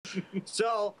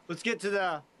So let's get to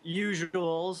the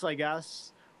usuals, I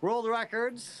guess. World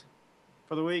records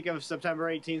for the week of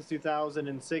September 18th,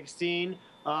 2016.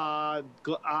 I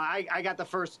got the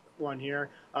first one here.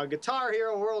 Guitar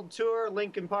Hero World Tour,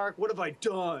 Linkin Park. What have I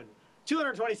done?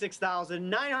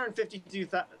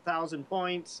 226,952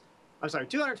 points. I'm sorry,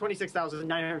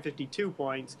 226,952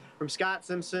 points from Scott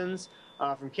Simpson's.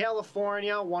 From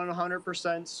California,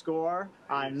 100% score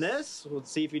on this.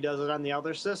 Let's see if he does it on the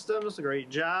other systems. Great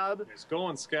job. Nice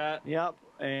going, Scott. Yep.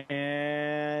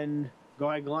 And go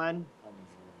ahead, Glenn.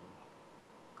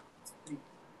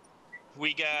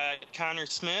 We got Connor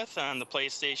Smith on the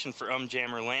PlayStation for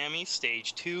Jammer Lammy,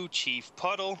 Stage 2, Chief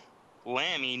Puddle.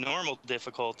 Lammy, normal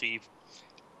difficulty,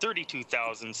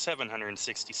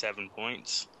 32,767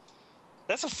 points.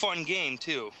 That's a fun game,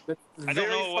 too. I don't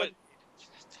know what...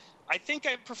 I think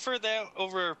I prefer that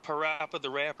over Parappa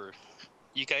the Rapper.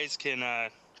 You guys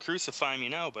can crucify me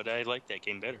now, but I like that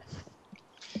game better.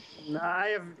 You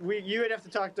would have to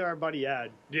talk to our buddy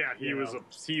Ed. Yeah, he loved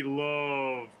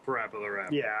Parappa the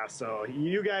Rapper. Yeah, so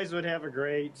you guys would have a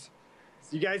great...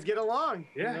 You guys get along.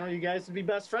 Yeah. You know, you guys would be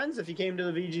best friends if you came to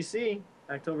the VGC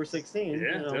October 16th. Yeah,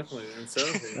 you know. definitely. And so,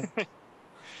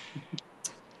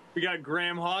 we got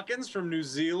Graham Hawkins from New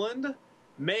Zealand.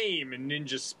 MAME and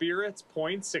Ninja Spirits,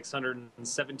 points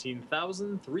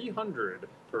 617,300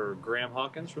 for Graham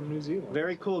Hawkins from New Zealand.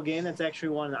 Very cool game. That's actually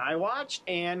one I watched.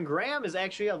 And Graham is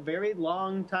actually a very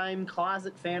long-time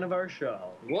closet fan of our show.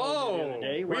 Whoa!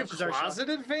 We have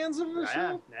closeted fans of the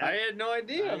show? Yeah. I had no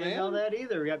idea, man. I didn't know that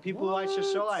either. We got people who watch the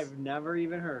show I've never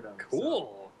even heard of. Cool.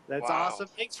 So that's awesome.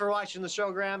 Thanks for watching the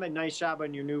show, Graham, and nice job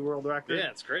on your new world record. Yeah,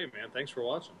 it's great, man. Thanks for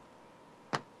watching.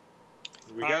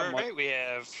 We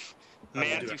have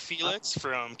Matthew Felix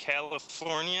from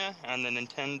California on the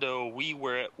Nintendo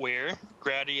WiiWare,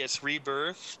 Gradius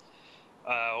Rebirth,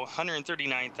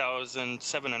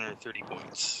 139,730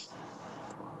 points.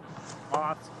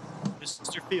 Awesome.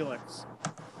 Mr. Felix.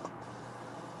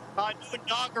 New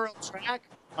inaugural track.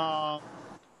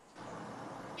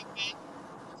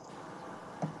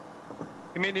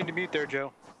 You may need to mute there,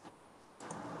 Joe.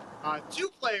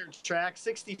 Two-player track,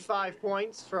 65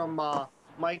 points from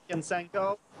Mike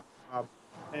Gensenko.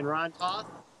 And Ron Toth,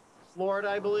 Florida,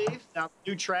 I believe. Now,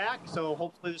 new track, so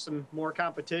hopefully there's some more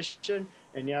competition.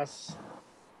 And yes,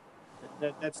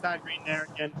 that's not green there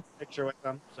again. Picture with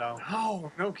them. So.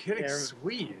 Oh, no kidding.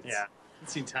 Sweet. Yeah. I haven't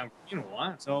seen Tom Green in a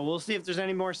while. So we'll see if there's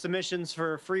any more submissions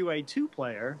for Freeway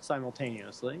 2-player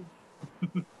simultaneously.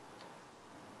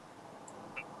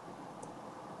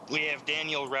 We have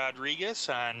Daniel Rodriguez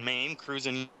on MAME,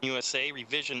 Cruising USA,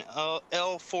 Revision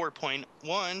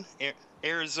L4.1,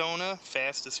 Arizona,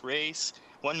 fastest race,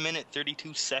 1 minute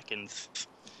 32 seconds.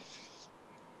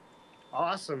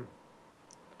 Awesome.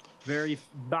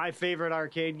 My favorite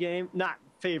arcade game. Not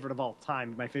favorite of all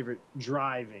time, my favorite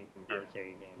driving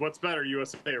arcade game. What's better,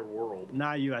 USA or World?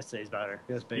 Not USA's better.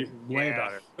 USA's way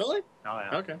better. Really? Oh,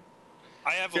 yeah. Okay.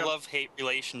 I have a love-hate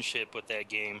relationship with that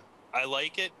game. I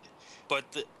like it, but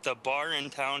the bar in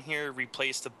town here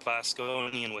replaced the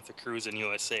Bosconian with the Cruising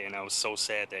USA, and I was so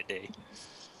sad that day.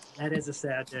 That is a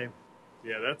sad day.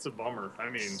 Yeah, that's a bummer. I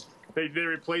mean, they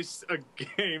replaced a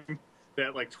game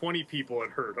that like 20 people had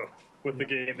heard of with the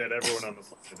game that everyone on the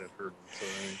planet had heard of. So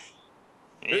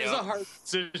it was a hard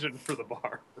decision for the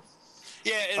bar.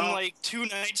 Yeah, and like 2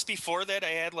 nights before that, I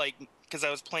had because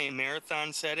I was playing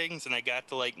marathon settings, and I got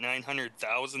to like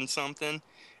 900,000 something.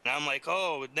 And I'm like,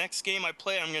 oh, next game I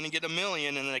play, I'm going to get 1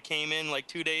 million. And then I came in like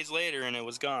 2 days later, and it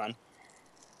was gone.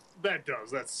 That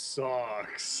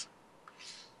sucks.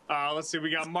 Let's see, we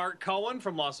got Mark Cohen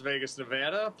from Las Vegas,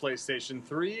 Nevada, PlayStation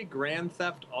 3, Grand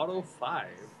Theft Auto 5.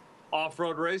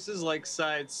 Off-road races,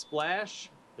 Lakeside Splash.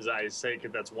 As I say,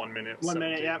 that's 1 minute. 1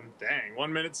 minute, yeah. Dang,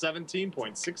 1 minute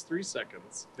 17.63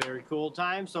 seconds. Very cool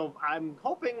time. So I'm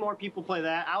hoping more people play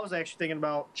that. I was actually thinking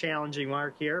about challenging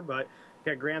Mark here, but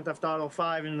got Grand Theft Auto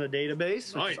 5 in the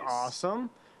database, which is awesome.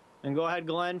 And go ahead,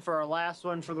 Glenn, for our last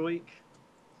one for the week.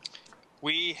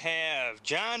 We have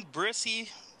John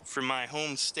Brissy from my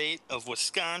home state of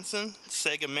Wisconsin,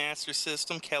 Sega Master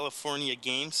System, California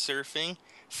Game Surfing,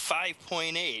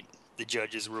 5.8, the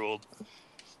judges ruled.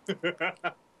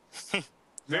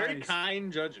 Very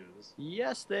kind judges.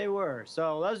 Yes, they were.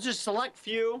 So that was just select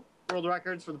few world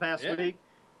records for the past week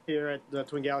here at the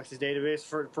Twin Galaxies database.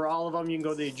 For all of them, you can go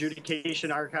to the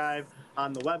adjudication archive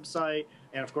on the website.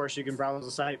 And, of course, you can browse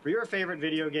the site for your favorite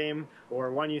video game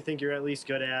or one you think you're at least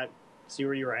good at, see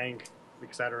where you rank,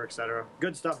 et cetera, et cetera.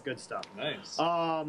 Good stuff, good stuff. Nice.